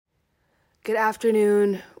Good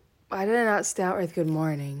afternoon. Why did I not start with good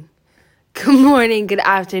morning? Good morning, good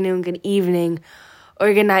afternoon, good evening,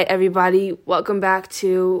 or good night, everybody. Welcome back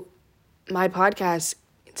to my podcast.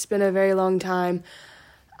 It's been a very long time.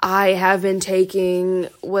 I have been taking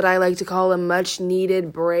what I like to call a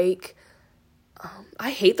much-needed break. I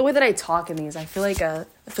hate the way that I talk in these. I feel like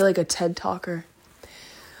a TED talker.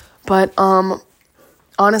 But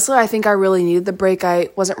honestly, I think I really needed the break. I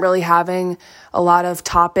wasn't really having a lot of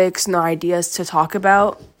topics nor ideas to talk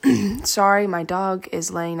about. Sorry, my dog is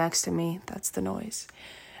laying next to me. That's the noise.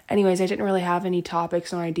 Anyways, I didn't really have any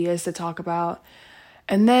topics nor ideas to talk about.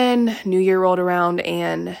 And then New Year rolled around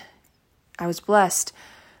and I was blessed.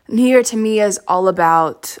 New Year to me is all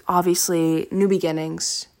about, obviously, new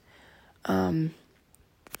beginnings. And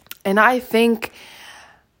I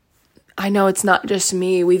know it's not just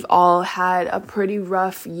me. We've all had a pretty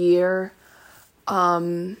rough year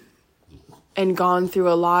and gone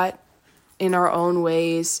through a lot in our own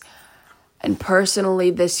ways. And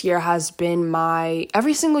personally, this year has been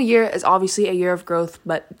every single year is obviously a year of growth,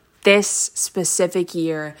 but this specific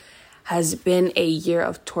year has been a year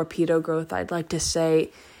of torpedo growth, I'd like to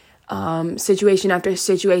say. Situation after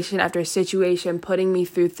situation after situation, putting me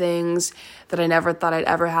through things that I never thought I'd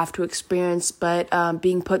ever have to experience, but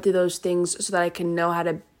being put through those things so that I can know how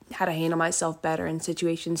to handle myself better in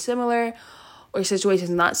situations similar or situations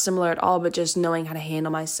not similar at all, but just knowing how to handle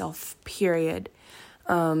myself, period.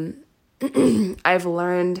 I've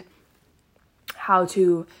learned how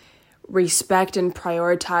to respect and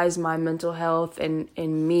prioritize my mental health and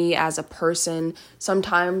me as a person.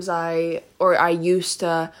 Sometimes I used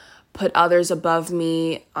to put others above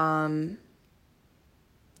me, and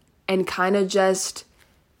kind of just,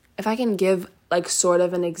 if I can give like sort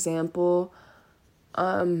of an example,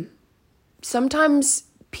 sometimes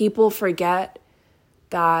people forget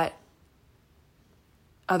that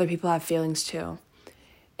other people have feelings too.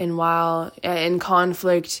 And while in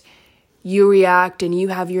conflict, you react and you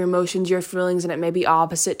have your emotions, your feelings, and it may be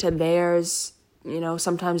opposite to theirs. You know,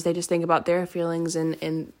 sometimes they just think about their feelings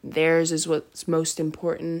and theirs is what's most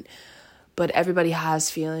important. But everybody has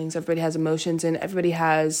feelings, everybody has emotions, and everybody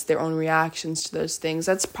has their own reactions to those things.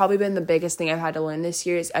 That's probably been the biggest thing I've had to learn this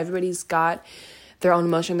year is everybody's got their own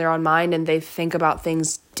emotion, their own mind, and they think about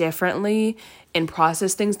things differently and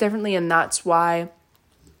process things differently. And that's why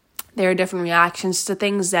there are different reactions to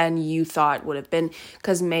things than you thought would have been,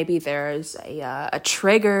 because maybe there's a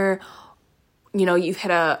trigger. You know, you've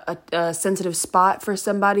hit a sensitive spot for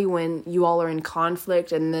somebody when you all are in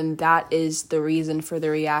conflict, and then that is the reason for the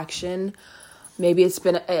reaction. Maybe it's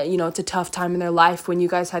been, it's a tough time in their life when you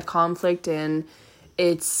guys had conflict and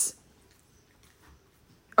it's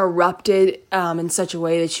erupted in such a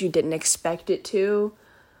way that you didn't expect it to.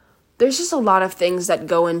 There's just a lot of things that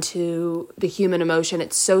go into the human emotion.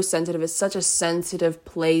 It's so sensitive. It's such a sensitive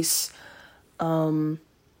place. And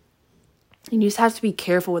you just have to be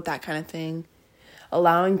careful with that kind of thing.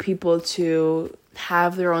 Allowing people to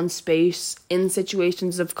have their own space in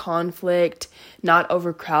situations of conflict, not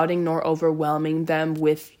overcrowding nor overwhelming them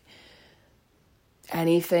with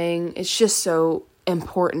anything. It's just so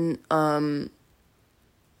important. I've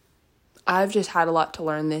just had a lot to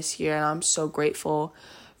learn this year, and I'm so grateful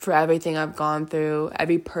for everything I've gone through,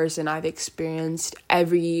 every person I've experienced,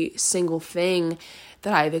 every single thing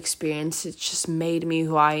that I've experienced. It's just made me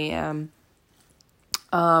who I am.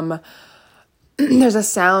 There's a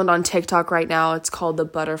sound on TikTok right now. It's called the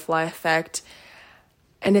butterfly effect.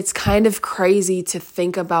 And it's kind of crazy to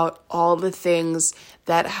think about all the things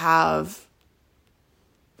that have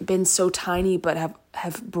been so tiny but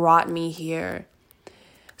have brought me here.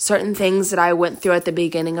 Certain things that I went through at the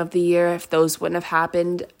beginning of the year, if those wouldn't have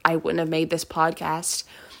happened, I wouldn't have made this podcast.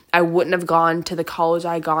 I wouldn't have gone to the college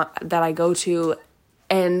that I go to,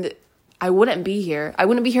 and I wouldn't be here. I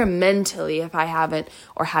wouldn't be here mentally if I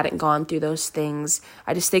hadn't gone through those things.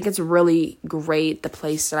 I just think it's really great, the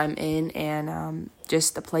place that I'm in and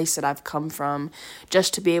just the place that I've come from.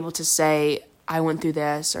 Just to be able to say, I went through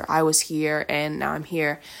this, or I was here and now I'm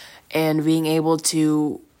here. And being able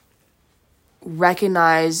to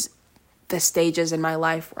recognize the stages in my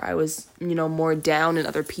life where I was, more down than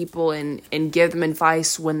other people and give them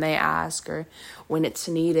advice when they ask or when it's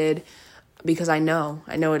needed. Because I know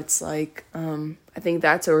what it's like. I think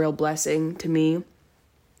that's a real blessing to me.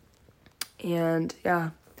 And yeah,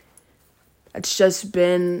 it's just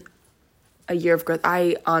been a year of growth.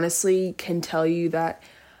 I honestly can tell you that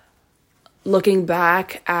looking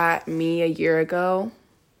back at me a year ago,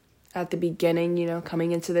 at the beginning,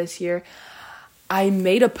 coming into this year, I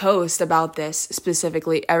made a post about this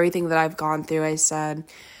specifically, everything that I've gone through. I said,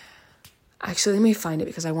 actually, let me find it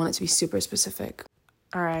because I want it to be super specific.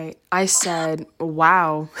 All right. I said,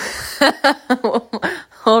 wow.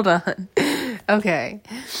 Hold on. Okay.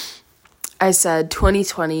 I said,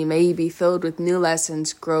 2020, may you be filled with new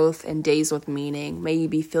lessons, growth, and days with meaning. May you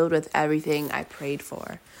be filled with everything I prayed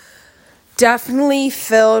for. Definitely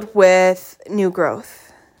filled with new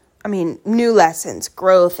growth. New lessons,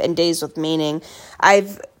 growth, and days with meaning.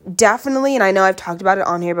 I've definitely, and I know I've talked about it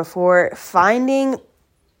on here before, finding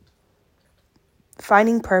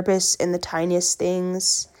purpose in the tiniest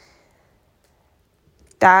things.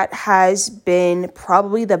 That has been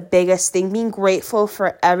probably the biggest thing, being grateful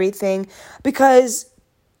for everything, because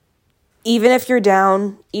even if you're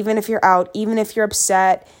down, even if you're out, even if you're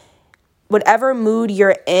upset, whatever mood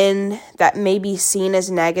you're in that may be seen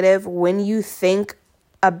as negative, when you think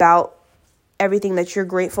about everything that you're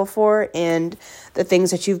grateful for and the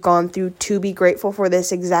things that you've gone through to be grateful for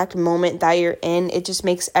this exact moment that you're in, it just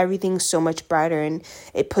makes everything so much brighter, and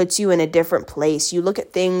it puts you in a different place. You look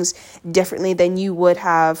at things differently than you would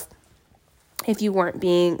have if you weren't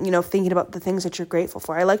being, thinking about the things that you're grateful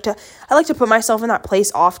for. I like to put myself in that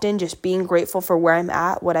place often, just being grateful for where I'm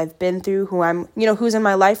at, what I've been through, who's in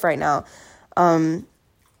my life right now.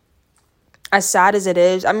 As sad as it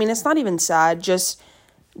is, it's not even sad, just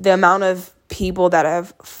the amount of people that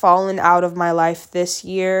have fallen out of my life this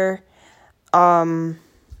year. Honestly,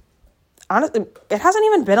 it hasn't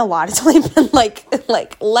even been a lot. It's only been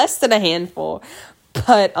like less than a handful.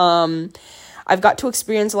 But I've got to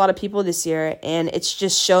experience a lot of people this year, and it's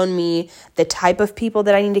just shown me the type of people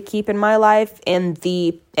that I need to keep in my life and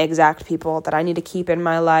the exact people that I need to keep in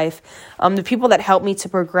my life. The people that help me to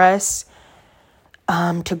progress,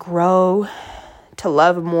 to grow, to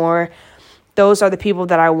love more. Those are the people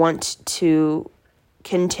that I want to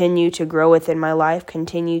continue to grow with in my life,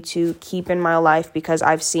 continue to keep in my life, because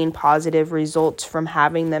I've seen positive results from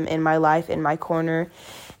having them in my life, in my corner,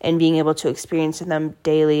 and being able to experience them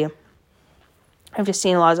daily. I've just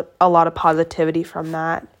seen a lot of positivity from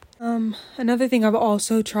that. Another thing I've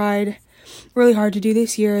also tried really hard to do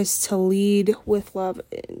this year is to lead with love.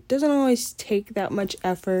 It doesn't always take that much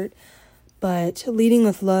effort, but leading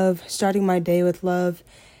with love, starting my day with love,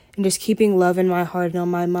 and just keeping love in my heart and on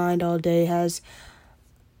my mind all day has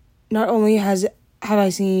not only have I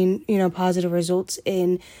seen, positive results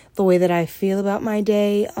in the way that I feel about my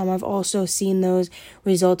day. I've also seen those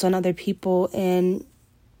results on other people, and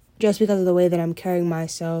just because of the way that I'm carrying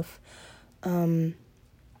myself. I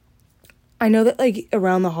know that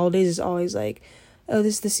around the holidays is always this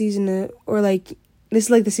is the season of, or this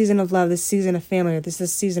is the season of love, this season of family, or this is the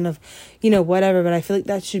season of, whatever. But I feel like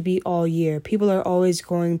that should be all year. People are always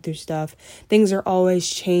going through stuff. Things are always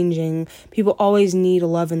changing. People always need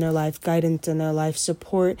love in their life, guidance in their life,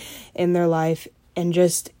 support in their life. And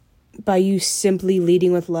just by you simply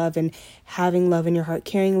leading with love and having love in your heart,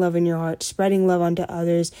 carrying love in your heart, spreading love onto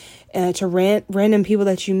others, to random people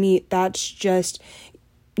that you meet, that's just,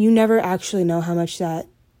 you never actually know how much that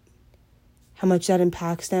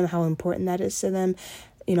impacts them, how important that is to them,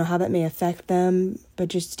 how that may affect them, but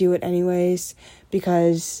just do it anyways,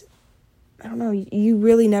 because, I don't know, you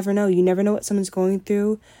really never know. You never know what someone's going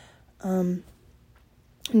through, and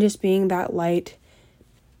just being that light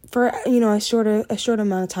for, a short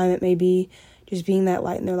amount of time it may be, just being that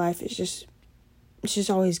light in their life is just, it's just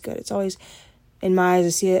always good. It's always, in my eyes, I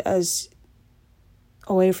see it as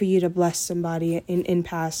a way for you to bless somebody in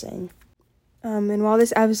passing. And while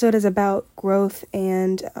this episode is about growth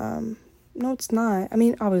and, no, it's not.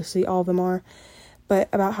 Obviously all of them are, but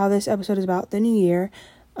about how this episode is about the new year.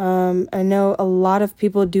 I know a lot of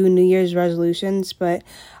people do New Year's resolutions, but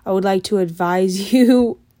I would like to advise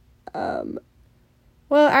you,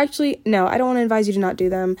 well, actually, no, I don't want to advise you to not do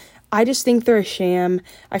them. I just think they're a sham.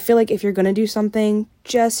 I feel like if you're going to do something,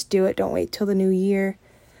 just do it. Don't wait till the new year.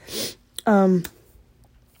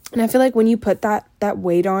 And I feel like when you put that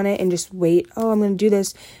weight on it and just wait, I'm going to do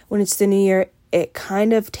this when it's the new year, it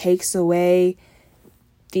kind of takes away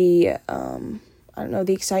the,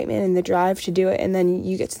 the excitement and the drive to do it. And then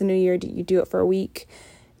you get to the new year, you do it for a week.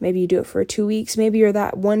 Maybe you do it for 2 weeks. Maybe you're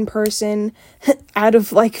that one person out of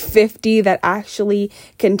 50 that actually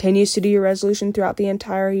continues to do your resolution throughout the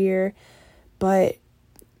entire year. But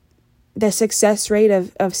the success rate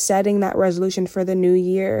of setting that resolution for the new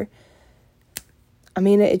year,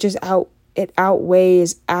 it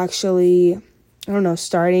outweighs actually I don't know,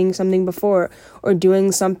 starting something before or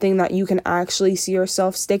doing something that you can actually see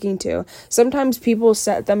yourself sticking to. Sometimes people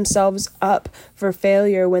set themselves up for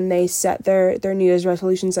failure when they set their New Year's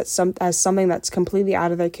resolutions as something that's completely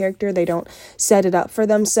out of their character. They don't set it up for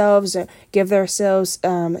themselves or give themselves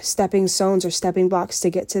stepping stones or stepping blocks to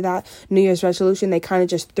get to that New Year's resolution. They kind of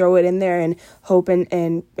just throw it in there and hope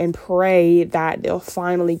and pray that they'll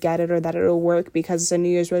finally get it or that it'll work because it's a New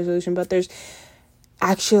Year's resolution. But there's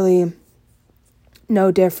actually no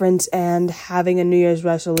difference and having a New Year's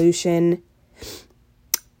resolution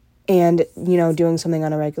and, doing something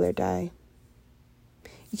on a regular day.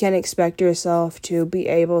 You can't expect yourself to be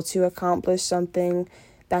able to accomplish something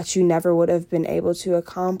that you never would have been able to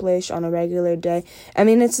accomplish on a regular day. I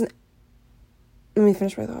mean, let me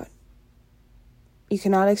finish my thought. You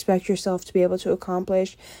cannot expect yourself to be able to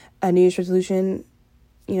accomplish a New Year's resolution,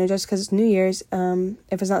 just because it's New Year's,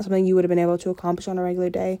 if it's not something you would have been able to accomplish on a regular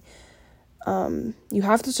day. You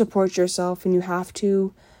have to support yourself and you have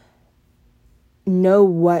to know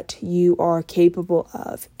what you are capable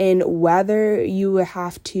of and whether you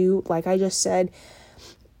have to, like I just said,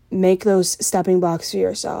 make those stepping blocks for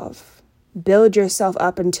yourself. Build yourself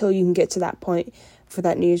up until you can get to that point for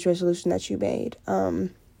that New Year's resolution that you made.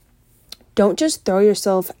 Don't just throw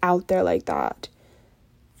yourself out there like that.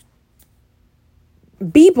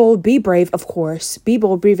 Be bold, be brave, of course. Be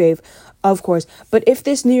bold, be brave, of course. But if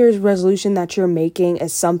this New Year's resolution that you're making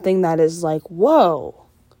is something that is like, whoa,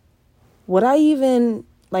 how would I even,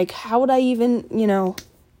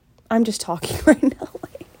 I'm just talking right now.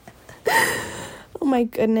 Oh my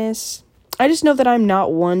goodness. I just know that I'm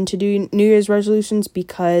not one to do New Year's resolutions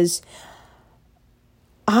because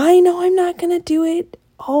I know I'm not going to do it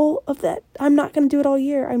all of that. I'm not going to do it all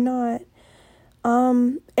year. I'm not.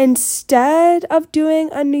 Instead of doing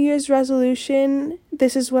a New Year's resolution,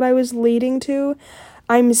 this is what I was leading to.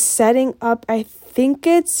 I'm setting up, I think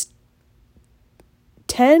it's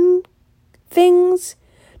 10 things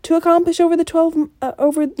to accomplish over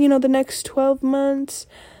the next 12 months.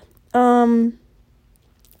 And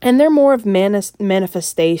they're more of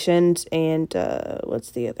manifestations and, what's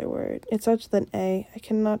the other word? It starts with an A. I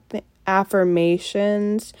cannot think.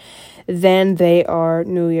 Affirmations than they are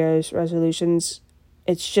New Year's resolutions.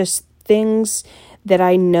 It's just things that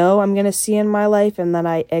I know I'm going to see in my life and that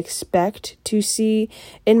I expect to see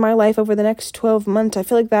in my life over the next 12 months. I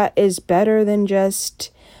feel like that is better than just,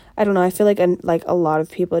 I don't know, I feel like a lot of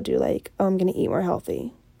people do I'm going to eat more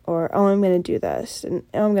healthy or, I'm going to do this and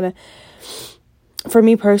I'm going to, for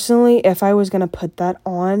me personally, if I was going to put that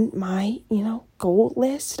on my, goal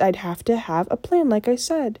list, I'd have to have a plan, like I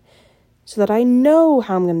said, so that I know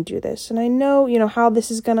how I'm going to do this and I know, how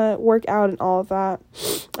this is going to work out and all of that.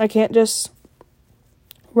 I can't just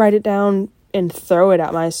write it down and throw it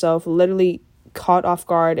at myself, literally caught off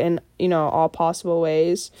guard in, all possible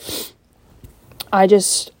ways. I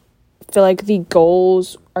just feel like the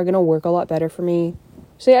goals are going to work a lot better for me.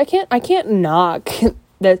 So I can't knock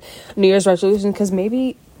the New Year's resolution because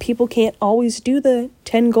maybe people can't always do the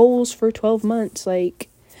 10 goals for 12 months. And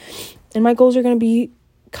my goals are going to be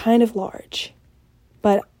kind of large,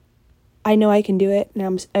 but I know I can do it and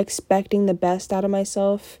I'm expecting the best out of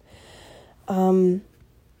myself. I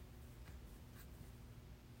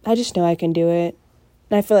just know I can do it.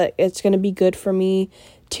 And I feel like it's going to be good for me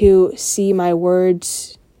to see my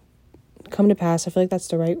words come to pass. I feel like that's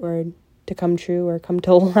the right word, to come true or come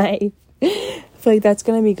to life. I feel like that's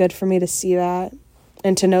going to be good for me to see that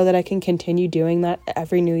and to know that I can continue doing that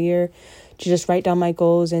every new year, to just write down my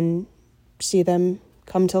goals and see them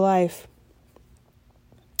come to life.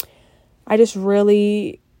 I'm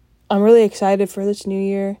really excited for this new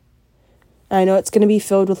year. I know it's going to be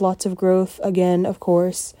filled with lots of growth again, of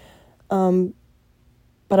course. But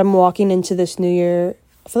I'm walking into this new year.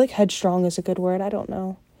 I feel like headstrong is a good word. I don't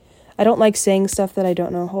know. I don't like saying stuff that I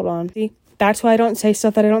don't know. Hold on. See? That's why I don't say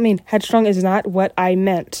stuff that I don't mean. Headstrong is not what I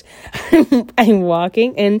meant. I'm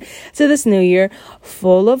walking into this new year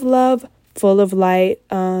full of love, full of light.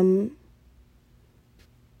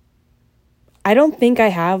 I don't think I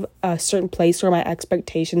have a certain place where my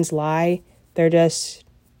expectations lie. They're just,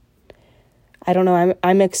 I don't know.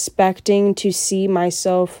 I'm expecting to see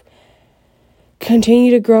myself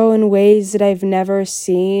continue to grow in ways that I've never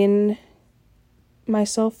seen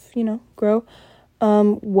myself, grow.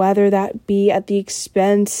 Whether that be at the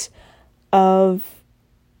expense of,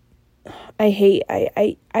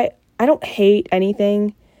 I don't hate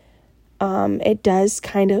anything. It does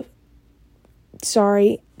kind of,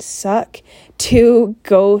 suck to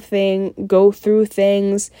go through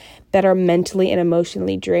things that are mentally and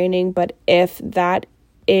emotionally draining, but if that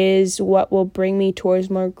is what will bring me towards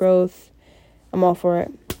more growth, I'm all for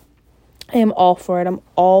it. I am all for it. I'm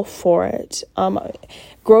all for it.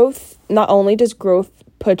 Growth, not only does growth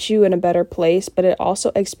put you in a better place, but it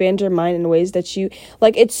also expands your mind in ways that you,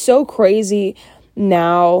 like, it's so crazy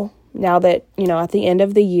now that, at the end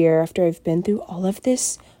of the year, after I've been through all of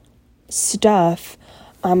this stuff,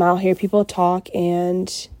 I'm out here, people talk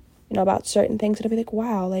and, about certain things, and I'll be like,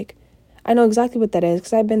 wow, like, I know exactly what that is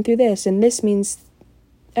because I've been through this, and this means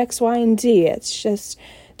X, Y, and Z. It's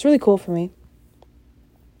really cool for me.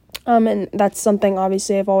 And that's something,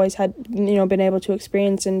 obviously, I've always had, been able to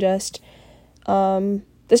experience, and just,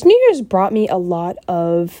 this New Year's brought me a lot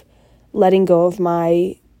of letting go of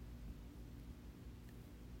my,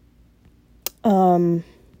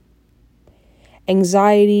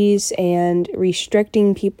 anxieties and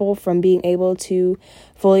restricting people from being able to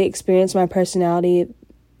fully experience my personality.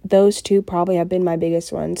 Those two probably have been my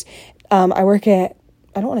biggest ones. I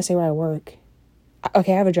don't want to say where I work.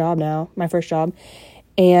 Okay, I have a job now, my first job.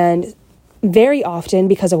 And very often,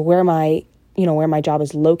 because of where my job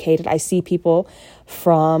is located, I see people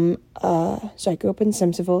from, so I grew up in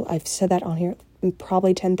Simpsonville. I've said that on here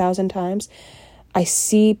probably 10,000 times. I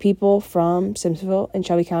see people from Simpsonville and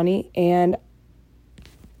Shelby County, and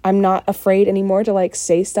I'm not afraid anymore to, like,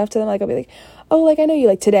 say stuff to them. Like, I'll be like, oh, like, I know you.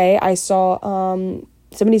 Like, today I saw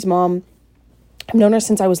somebody's mom. I've known her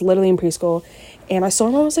since I was literally in preschool, and I saw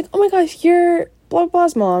her mom. I was like, oh my gosh, you're blah,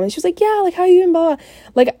 blah's mom. And she was like, yeah, like, how you and blah.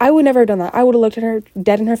 Like, I would never have done that. I would have looked at her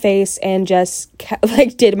dead in her face and just,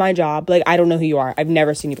 did my job. Like, I don't know who you are. I've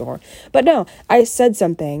never seen you before. But no, I said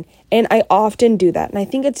something, and I often do that. And I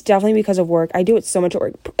think it's definitely because of work. I do it so much at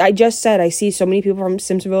work. I just said I see so many people from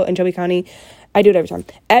Simpsonville and Shelby County. I do it every time.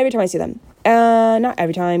 Every time I see them. Not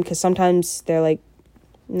every time, because sometimes they're, like,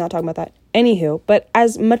 not talking about that. Anywho, but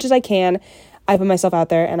as much as I can, I put myself out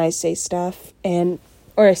there and I say stuff,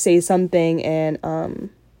 or I say something, and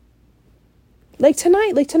like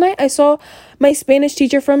tonight I saw my Spanish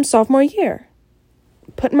teacher from sophomore year,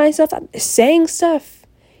 putting myself out, saying stuff.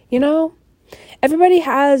 Everybody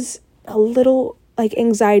has a little, like,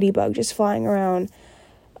 anxiety bug just flying around.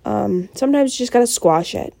 Sometimes you just gotta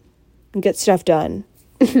squash it and get stuff done.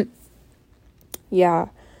 Yeah.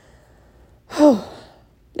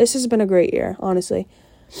 This has been a great year, honestly.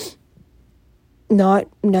 Not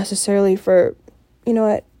necessarily for, you know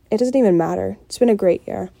what, it doesn't even matter. It's been a great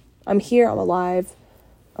year. I'm here, I'm alive.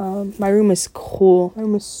 My room is cool. My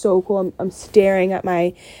room is so cool. I'm staring at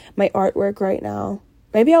my artwork right now.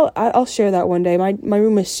 Maybe I'll share that one day. My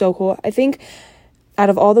room is so cool. I think out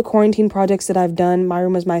of all the quarantine projects that I've done, my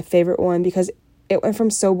room was my favorite one because it went from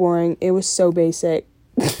so boring. It was so basic.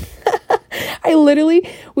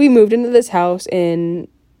 We moved into this house in,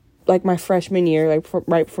 like, my freshman year, like,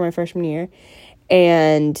 right before my freshman year.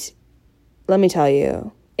 And let me tell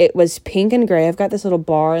you, it was pink and gray. I've got this little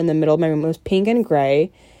bar in the middle of my room. It was pink and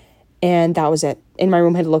gray. And that was it. And my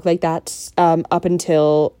room had looked like that up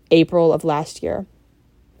until April of last year.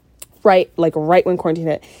 Right when quarantine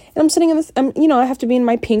hit. And I'm sitting in this, I have to be in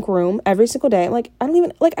my pink room every single day. I'm like, I don't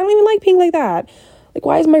even like pink like that. Like,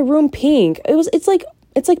 why is my room pink? It's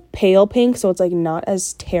like pale pink, so it's, like, not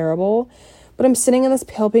as terrible. But I'm sitting in this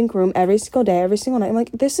pale pink room every single day, every single night. I'm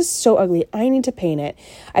like, this is so ugly. I need to paint it.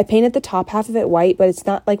 I painted the top half of it white, but it's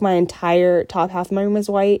not like my entire top half of my room is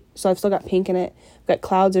white. So I've still got pink in it. I've got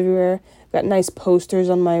clouds everywhere. I've got nice posters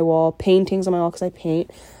on my wall, paintings on my wall because I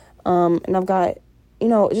paint. And I've got,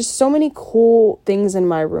 just so many cool things in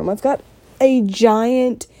my room. I've got a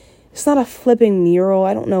giant, it's not a flipping mural.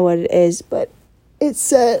 I don't know what it is, but it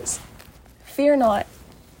says, "Fear not."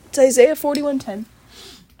 It's Isaiah 41:10.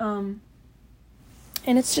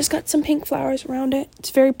 And it's just got some pink flowers around it. It's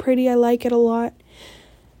very pretty. I like it a lot.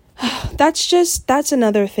 That's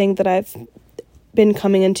another thing that I've been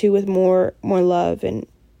coming into with more love and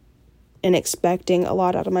expecting a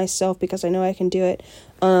lot out of myself because I know I can do it.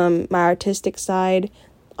 My artistic side,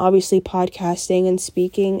 obviously podcasting and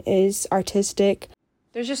speaking is artistic.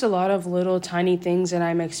 There's just a lot of little tiny things that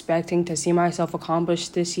I'm expecting to see myself accomplish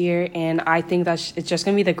this year, and I think it's just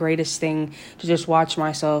going to be the greatest thing to just watch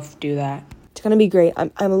myself do that. It's going to be great.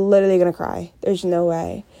 I'm literally going to cry. There's no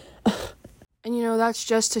way. And that's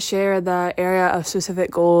just to share the area of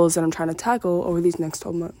specific goals that I'm trying to tackle over these next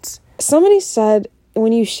 12 months. Somebody said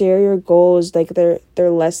when you share your goals, like, they're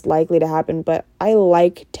less likely to happen, but I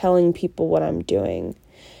like telling people what I'm doing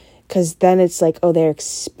because then it's like, oh, they're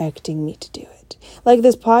expecting me to do it. Like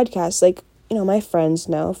this podcast, like, my friends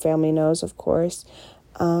know, family knows, of course.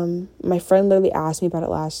 My friend literally asked me about it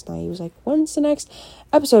last night. He was like, when's the next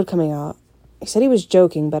episode coming out? I said he was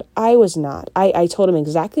joking, but I was not. I told him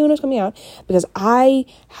exactly when it was coming out because I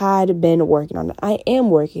had been working on it. I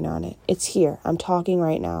am working on it. It's here. I'm talking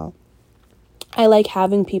right now. I like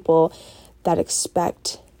having people that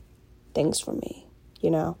expect things from me,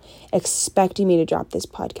 expecting me to drop this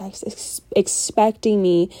podcast, expecting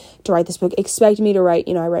me to write this book, expecting me to write,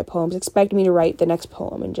 I write poems, expecting me to write the next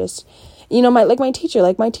poem, and just, my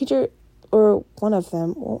teacher, or one of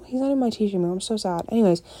them, well, he's not in my teacher anymore, I'm so sad.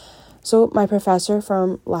 Anyways, so my professor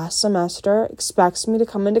from last semester expects me to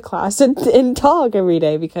come into class and talk every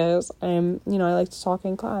day because I like to talk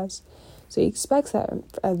in class. So he expects that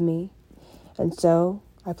of me. And so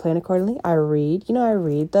I plan accordingly. I read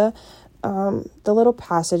the little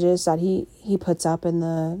passages that he puts up in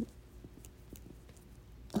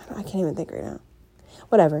I can't even think right now.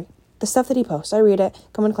 Whatever. The stuff that he posts. I read it,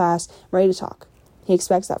 come in class, I'm ready to talk. He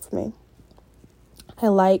expects that from me. I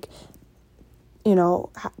like,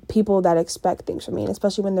 people that expect things from me, and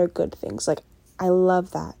especially when they're good things. Like, I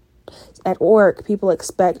love that. At work, people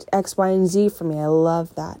expect X, Y, and Z from me. I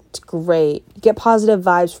love that. It's great. You get positive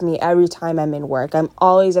vibes from me every time I'm in work. I'm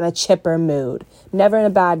always in a chipper mood. Never in a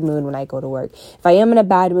bad mood when I go to work. If I am in a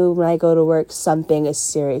bad mood when I go to work, something is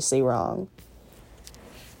seriously wrong.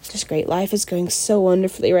 Just great. Life is going so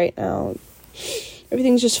wonderfully right now.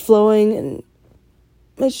 Everything's just flowing, and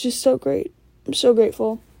it's just so great. I'm so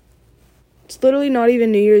grateful. It's literally not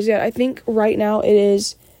even New Year's yet. I think right now it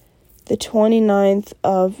is the 29th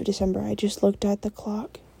of December. I just looked at the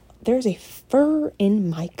clock. There's a fur in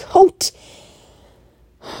my coat.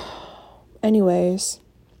 Anyways,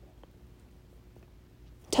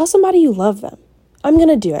 tell somebody you love them. I'm going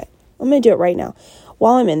to do it. I'm going to do it right now.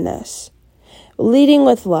 While I'm in this. Leading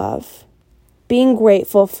with love. Being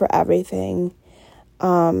grateful for everything. Who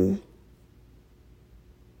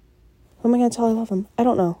am I going to tell I love them? I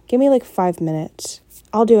don't know. Give me like 5 minutes.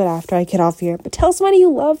 I'll do it after I get off here. But tell somebody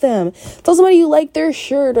you love them. Tell somebody you like their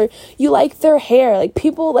shirt or you like their hair. Like,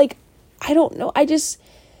 people, like, I don't know. I just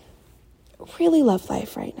really love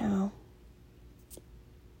life right now.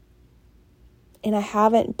 And I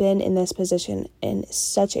haven't been in this position in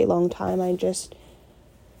such a long time.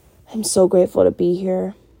 I'm so grateful to be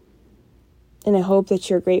here. And I hope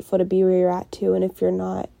that you're grateful to be where you're at too. And if you're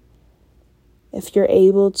not, if you're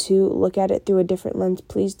able to look at it through a different lens,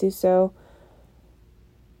 please do so.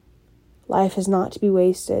 Life is not to be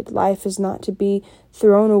wasted. Life is not to be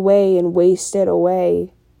thrown away and wasted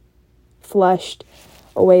away, flushed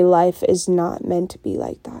away. Life is not meant to be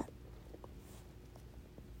like that.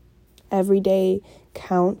 Every day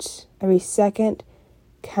counts. Every second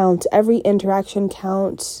counts. Every interaction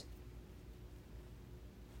counts.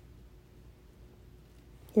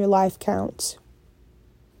 Your life counts.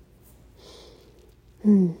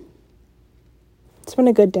 It's been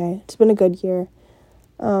a good day. It's been a good year.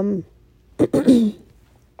 I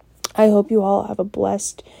hope you all have a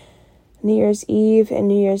blessed New Year's Eve and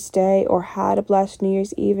New Year's Day, or had a blessed New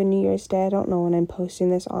Year's Eve and New Year's Day. I don't know when I'm posting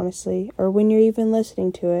this, honestly, or when you're even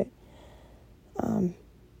listening to it.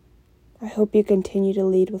 I hope you continue to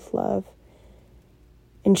lead with love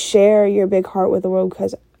and share your big heart with the world,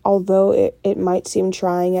 because although it might seem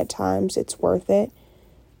trying at times, it's worth it.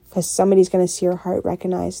 Because somebody's going to see your heart,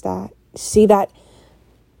 recognize that, see that,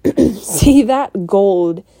 see that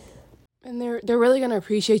gold. And they're really going to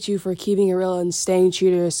appreciate you for keeping it real and staying true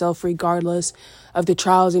to yourself regardless of the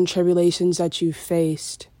trials and tribulations that you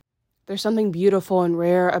faced. There's something beautiful and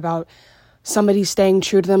rare about somebody staying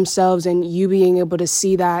true to themselves and you being able to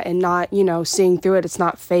see that and not, seeing through it. It's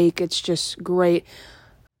not fake. It's just great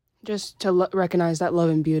just to recognize that love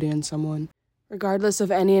and beauty in someone. Regardless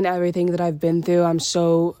of any and everything that I've been through, I'm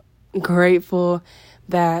so grateful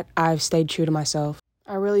that I've stayed true to myself.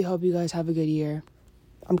 I really hope you guys have a good year.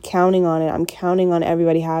 I'm counting on it. I'm counting on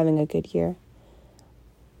everybody having a good year.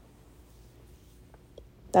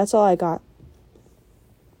 That's all I got.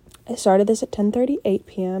 I started this at 10:38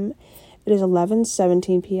 p.m. It is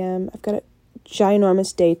 11:17 p.m. I've got a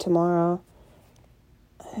ginormous day tomorrow.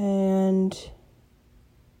 And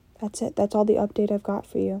that's it. That's all the update I've got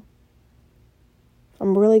for you.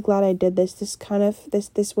 I'm really glad I did this. This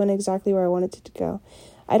went exactly where I wanted it to go.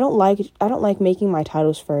 I don't like making my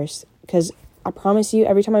titles first, because I promise you,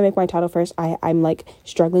 every time I make my title first, I'm like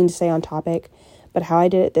struggling to stay on topic. But how I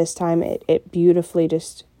did it this time, it beautifully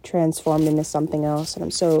just transformed into something else, and I'm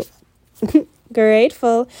so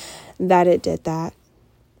grateful that it did that.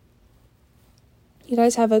 You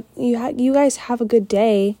guys have a good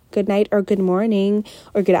day, good night, or good morning,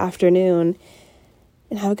 or good afternoon.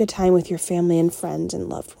 And have a good time with your family and friends and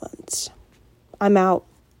loved ones. I'm out.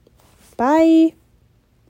 Bye.